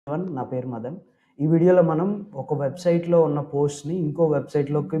నా పేరు మదన్. ఈ వీడియోలో మనం ఒక వెబ్‌సైట్‌లో ఉన్న పోస్ట్‌ని ఇంకో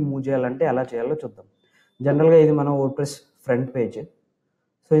వెబ్‌సైట్‌లోకి మూవ్ చేయాలంటే ఎలా చేయాలో చూద్దాం. జనరల్‌గా ఇది మన వర్డ్‌ప్రెస్ ఫ్రంట్ పేజ్.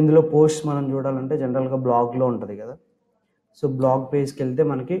 సో, ఇందులో పోస్ట్ మనం చూడాలంటే జనరల్‌గా బ్లాగ్‌లో ఉంటది కదా! సో, బ్లాగ్ పేజ్‌కెళ్తే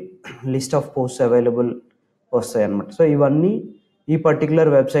మనకి లిస్ట్ ఆఫ్ పోస్ట్స్ అవైలబుల్ వస్తాయన్నమాట. సో, ఇవన్నీ ఈ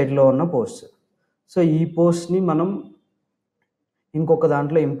పర్టిక్యులర్ వెబ్‌సైట్‌లో ఉన్న పోస్ట్స్. సో, ఈ పోస్ట్‌ని మనం ఇంకొక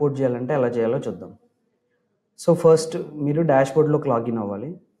దాంట్లో ఇంపోర్ట్ చేయాలంటే ఎలా చేయాలో చూద్దాం. సో, ఫస్ట్ మీరు డాష్‌బోర్డ్‌లోకి లాగిన్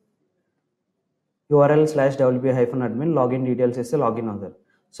అవ్వాలి. url/wp-admin లాగిన్ డీటెయిల్స్ ఇస్తే లాగిన్ అవుతారు.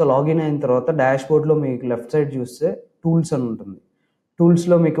 సో, లాగిన్ అయిన తర్వాత డాష్‌బోర్డ్‌లో మీకు లెఫ్ట్ సైడ్ చూస్తే టూల్స్ అని ఉంటుంది.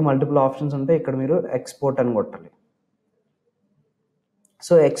 టూల్స్‌లో మీకు మల్టిపుల్ ఆప్షన్స్ ఉంటాయి. ఇక్కడ మీరు ఎక్స్‌పోర్ట్ అని కొట్టాలి.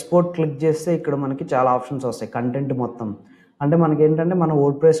 సో, ఎక్స్‌పోర్ట్ క్లిక్ చేస్తే ఇక్కడ మనకి చాలా ఆప్షన్స్ వస్తాయి. కంటెంట్ మొత్తం. అంటే మనకేంటంటే మన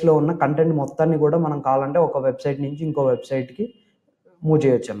వర్డ్‌ప్రెస్‌లో ఉన్న కంటెంట్ మొత్తాన్ని కూడా మనం కావాలంటే ఒక వెబ్‌సైట్ నుంచి ఇంకో వెబ్‌సైట్‌కి మూవ్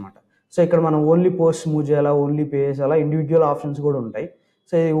చేయొచ్చనమాట. సో, ఇక్కడ మనం ఓన్లీ పోస్ట్ మూవ్ చేయాలా, ఓన్లీ పేజెస్ అలా ఇండివిడ్యువల్ ఆప్షన్స్ కూడా ఉంటాయి.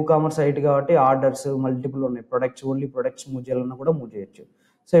 సో, ఇది కామర్స్ సైట్ కాబట్టి ఆర్డర్స్ మల్టిపుల్ ఉన్నాయి. ప్రొడక్ట్స్ ఓన్లీ ప్రొడక్ట్స్ మూవ్ చేయాలన్నా కూడా మూవ్ చేయొచ్చు.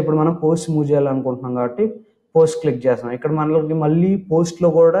 సో, ఇప్పుడు మనం పోస్ట్ మూవ్ చేయాలనుకుంటున్నాం కాబట్టి పోస్ట్ క్లిక్ చేస్తున్నాం. ఇక్కడ మనకి మళ్ళీ పోస్ట్‌లో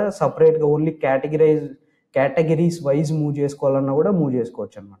కూడా సెపరేట్‌గా ఓన్లీ కేటగిరీస్ వైజ్ మూవ్ చేసుకోవాలన్నా కూడా మూవ్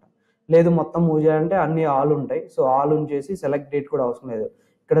చేసుకోవచ్చు అనమాట. లేదు మొత్తం మూవ్ చేయాలంటే అన్ని ఆల్ ఉంటాయి. సో, ఆల్ ఉంచేసి సెలెక్ట్ డేట్ కూడా అవసరం లేదు.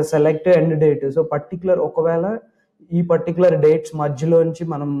 ఇక్కడ సెలెక్ట్ ఎండ్ డేట్. సో, ఒకవేళ ఈ పర్టికులర్ డేట్స్ మధ్యలోంచి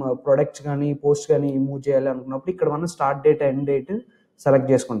మనం ప్రొడక్ట్స్ కానీ పోస్ట్ కానీ మూవ్ చేయాలి అనుకున్నప్పుడు ఇక్కడ మనం start date end date select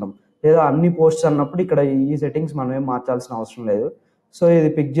చేసుకుంటాం. లేదా అన్ని పోస్ట్స్ అన్నప్పుడు ఇక్కడ ఈ సెట్టింగ్స్ మనం ఏం మార్చాల్సిన అవసరం లేదు. సో, ఇది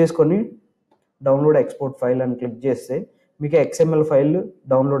పిక్ చేసుకొని డౌన్లోడ్ ఎక్స్‌పోర్ట్ ఫైల్ అని క్లిక్ చేస్తే మీకు XML ఫైల్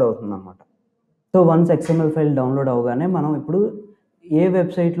డౌన్లోడ్ అవుతుందన్నమాట. So, once XML file download అవ్వగానే మనం ఇప్పుడు ఏ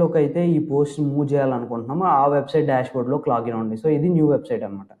వెబ్‌సైట్‌లోకి అయితే ఈ పోస్ట్ మూవ్ చేయాలనుకుంటున్నామో ఆ వెబ్‌సైట్ డాష్‌బోర్డ్‌లోకి లాగిన్ అవ్వండి. సో, ఇది న్యూ వెబ్‌సైట్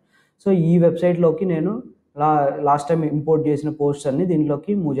అనమాట. సో, ఈ వెబ్‌సైట్‌లోకి నేను లాస్ట్ టైం ఇంపోర్ట్ చేసిన పోస్ట్స్ అన్ని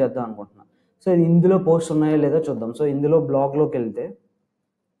దీంట్లోకి మూవ్ చేద్దాం అనుకుంటున్నాను. సో, ఇందులో పోస్ట్స్ ఉన్నాయో లేదో చూద్దాం. సో, ఇందులో బ్లాగ్‌లోకెళ్తే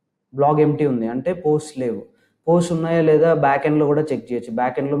బ్లాగ్ ఎంప్టీ ఉంది. అంటే పోస్ట్ లేవు. పోస్ట్ ఉన్నాయా లేదా బ్యాక్ ఎండ్‌లో కూడా చెక్ చేయొచ్చు.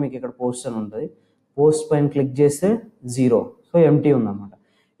 బ్యాక్ ఎండ్‌లో మీకు ఇక్కడ పోస్ట్ అని ఉంటుంది. పోస్ట్ పైన క్లిక్ చేస్తే 0. సో, ఎంప్టీ ఉందన్నమాట.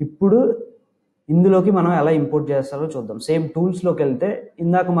 ఇప్పుడు ఇందులోకి మనం ఎలా ఇంపోర్ట్ చేస్తారో చూద్దాం. సేమ్ టూల్స్‌లోకి వెళ్తే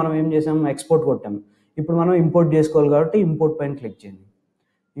ఇందాక మనం ఏం చేసాము ఎక్స్‌పోర్ట్ కొట్టాము. ఇప్పుడు మనం ఇంపోర్ట్ చేసుకోవాలి కాబట్టి ఇంపోర్ట్ పైన క్లిక్ చేయండి.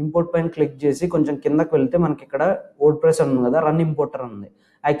 ఇంపోర్ట్ పైన క్లిక్ చేసి కొంచెం కిందకి వెళ్తే మనకి ఇక్కడ వర్డ్‌ప్రెస్ అని ఉంది కదా, రన్ ఇంపోర్టర్ అని ఉంది.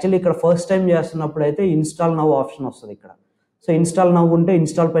 యాక్చువల్లీ ఇక్కడ ఫస్ట్ టైం చేస్తున్నప్పుడు అయితే ఇన్‌స్టాల్ నౌ ఆప్షన్ వస్తుంది ఇక్కడ. సో, ఇన్‌స్టాల్ నౌ ఉంటే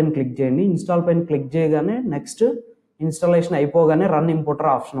ఇన్‌స్టాల్ పైన క్లిక్ చేయండి. ఇన్‌స్టాల్ పైన క్లిక్ చేయగానే నెక్స్ట్ ఇన్‌స్టాలేషన్ అయిపోగానే రన్ ఇంపోర్టర్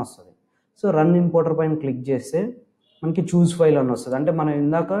ఆప్షన్ వస్తుంది. సో, రన్ ఇంపోర్టర్ పైన క్లిక్ చేస్తే మనకి చూస్ ఫైల్ అని వస్తుంది. అంటే మనం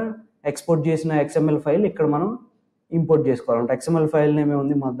ఇందాక ఎక్స్‌పోర్ట్ చేసిన XML ఫైల్ ఇక్కడ మనం ఇంపోర్ట్ చేసుకోవాలంటే XML ఫైల్ నేమ్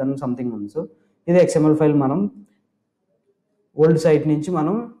ఏముంది మదన్ సంథింగ్ ఉంది. సో, ఇది XML ఫైల్ మనం ఓల్డ్ సైట్ నుంచి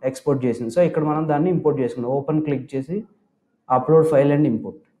మనం ఎక్స్‌పోర్ట్ చేసింది. సో, ఇక్కడ మనం దాన్ని ఇంపోర్ట్ చేసుకున్నాం. ఓపెన్ క్లిక్ చేసి అప్లోడ్ ఫైల్ అండ్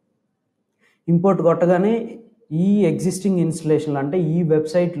ఇంపోర్ట్ కొట్టగానే ఈ ఎగ్జిస్టింగ్ ఇన్‌స్టాలేషన్‌లో అంటే ఈ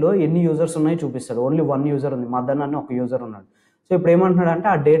వెబ్‌సైట్‌లో ఎన్ని యూజర్స్ ఉన్నాయో చూపిస్తాడు. ఓన్లీ 1 యూజర్ ఉంది. మదన్ అని ఒక యూజర్ ఉన్నాడు. సో, ఇప్పుడు ఏమంటున్నాడంటే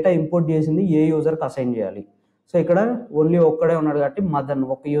ఆ డేటా ఇంపోర్ట్ చేసింది ఏ యూజర్‌కి అసైన్ చేయాలి. సో, ఇక్కడ ఓన్లీ ఒక్కడే ఉన్నాడు కాబట్టి మదన్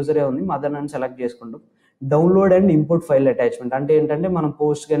ఒక యూజరే ఉంది. మదన్ అని సెలెక్ట్ చేసుకుంటాం. Download and import file attachment అంటే ఏంటంటే మనం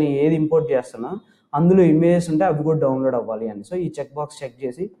పోస్ట్ కానీ ఏది ఇంపోర్ట్ చేస్తున్నా అందులో ఇమేజెస్ ఉంటే అవి కూడా డౌన్లోడ్ అవ్వాలి అని. సో, ఈ చెక్ బాక్స్ చెక్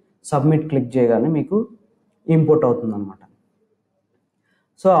చేసి సబ్మిట్ క్లిక్ చేయగానే మీకు ఇంపోర్ట్ అవుతుందన్నమాట.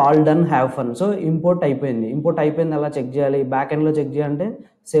 So, all done have fun. So, import అయిపోయింది. ఎలా చెక్ చేయాలి? బ్యాక్ ఎండ్‌లో చెక్ చేయాలంటే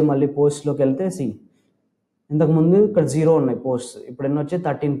సేమ్ మళ్ళీ పోస్ట్‌లోకి వెళ్తే ఇంతకుముందు ఇక్కడ 0 ఉన్నాయి పోస్ట్స్. ఇప్పుడు ఎన్ని వచ్చాయి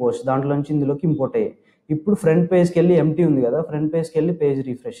 13 పోస్ట్. దాంట్లో నుంచి ఇందులోకి ఇంపోర్ట్ అయ్యాయి. ఇప్పుడు ఫ్రంట్ పేజ్‌కి వెళ్ళి ఎంప్టీ ఉంది కదా, ఫ్రంట్ పేజ్‌కి వెళ్ళి పేజ్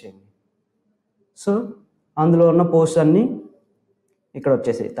రిఫ్రెష్ చేయండి. సో, అందులో ఉన్న పోస్ట్ అన్నీ ఇక్కడ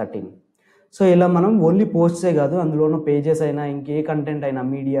వచ్చేసాయి 13. సో, ఇలా మనం ఓన్లీ పోస్ట్సే కాదు అందులో ఉన్న పేజెస్ అయినా ఇంకే కంటెంట్ అయినా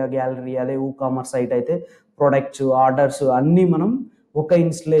మీడియా, గ్యాలరీ అదే కామర్స్ సైట్ అయితే ప్రొడక్ట్స్, ఆర్డర్స్ అన్నీ మనం ఒక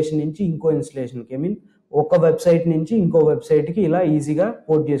ఇన్‌స్టాలేషన్ నుంచి ఇంకో ఇన్‌స్టాలేషన్‌కి ఒక వెబ్‌సైట్ నుంచి ఇంకో వెబ్‌సైట్‌కి ఇలా ఈజీగా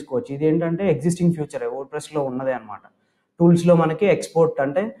పోర్ట్ చేసుకోవచ్చు. ఇదేంటంటే ఎగ్జిస్టింగ్ ఫీచరే వర్డ్‌ప్రెస్‌లో ఉన్నదే అనమాట. టూల్స్‌లో మనకి ఎక్స్‌పోర్ట్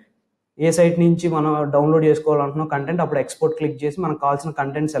అంటే ఏ సైట్ నుంచి మనం డౌన్లోడ్ చేసుకోవాలనుకున్న కంటెంట్ అప్పుడు ఎక్స్‌పోర్ట్ క్లిక్ చేసి మనకు కావాల్సిన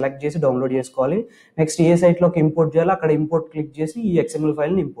కంటెంట్ సెలెక్ట్ చేసి డౌన్లోడ్ చేసుకోవాలి. నెక్స్ట్ ఏ సైట్‌లోకి ఇంపోర్ట్ చేయాలో అక్కడ ఇంపోర్ట్ క్లిక్ చేసి ఈ XML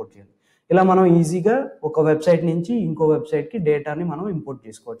ఫైల్‌ని ఇంపోర్ట్ చేయాలి. ఇలా మనం ఈజీగా ఒక వెబ్‌సైట్ నుంచి ఇంకో వెబ్‌సైట్‌కి డేటాని మనం ఇంపోర్ట్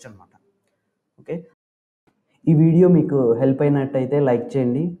చేసుకోవచ్చు అనమాట. ఓకే. ఈ వీడియో మీకు హెల్ప్ అయినట్టయితే లైక్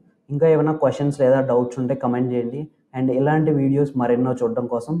చేయండి. ఇంకా ఏమైనా క్వెషన్స్ లేదా డౌట్స్ ఉంటే కమెంట్ చేయండి. అండ్ ఇలాంటి వీడియోస్ మరెన్నో చూడడం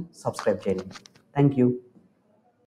కోసం సబ్స్క్రైబ్ చేయండి. Thank you.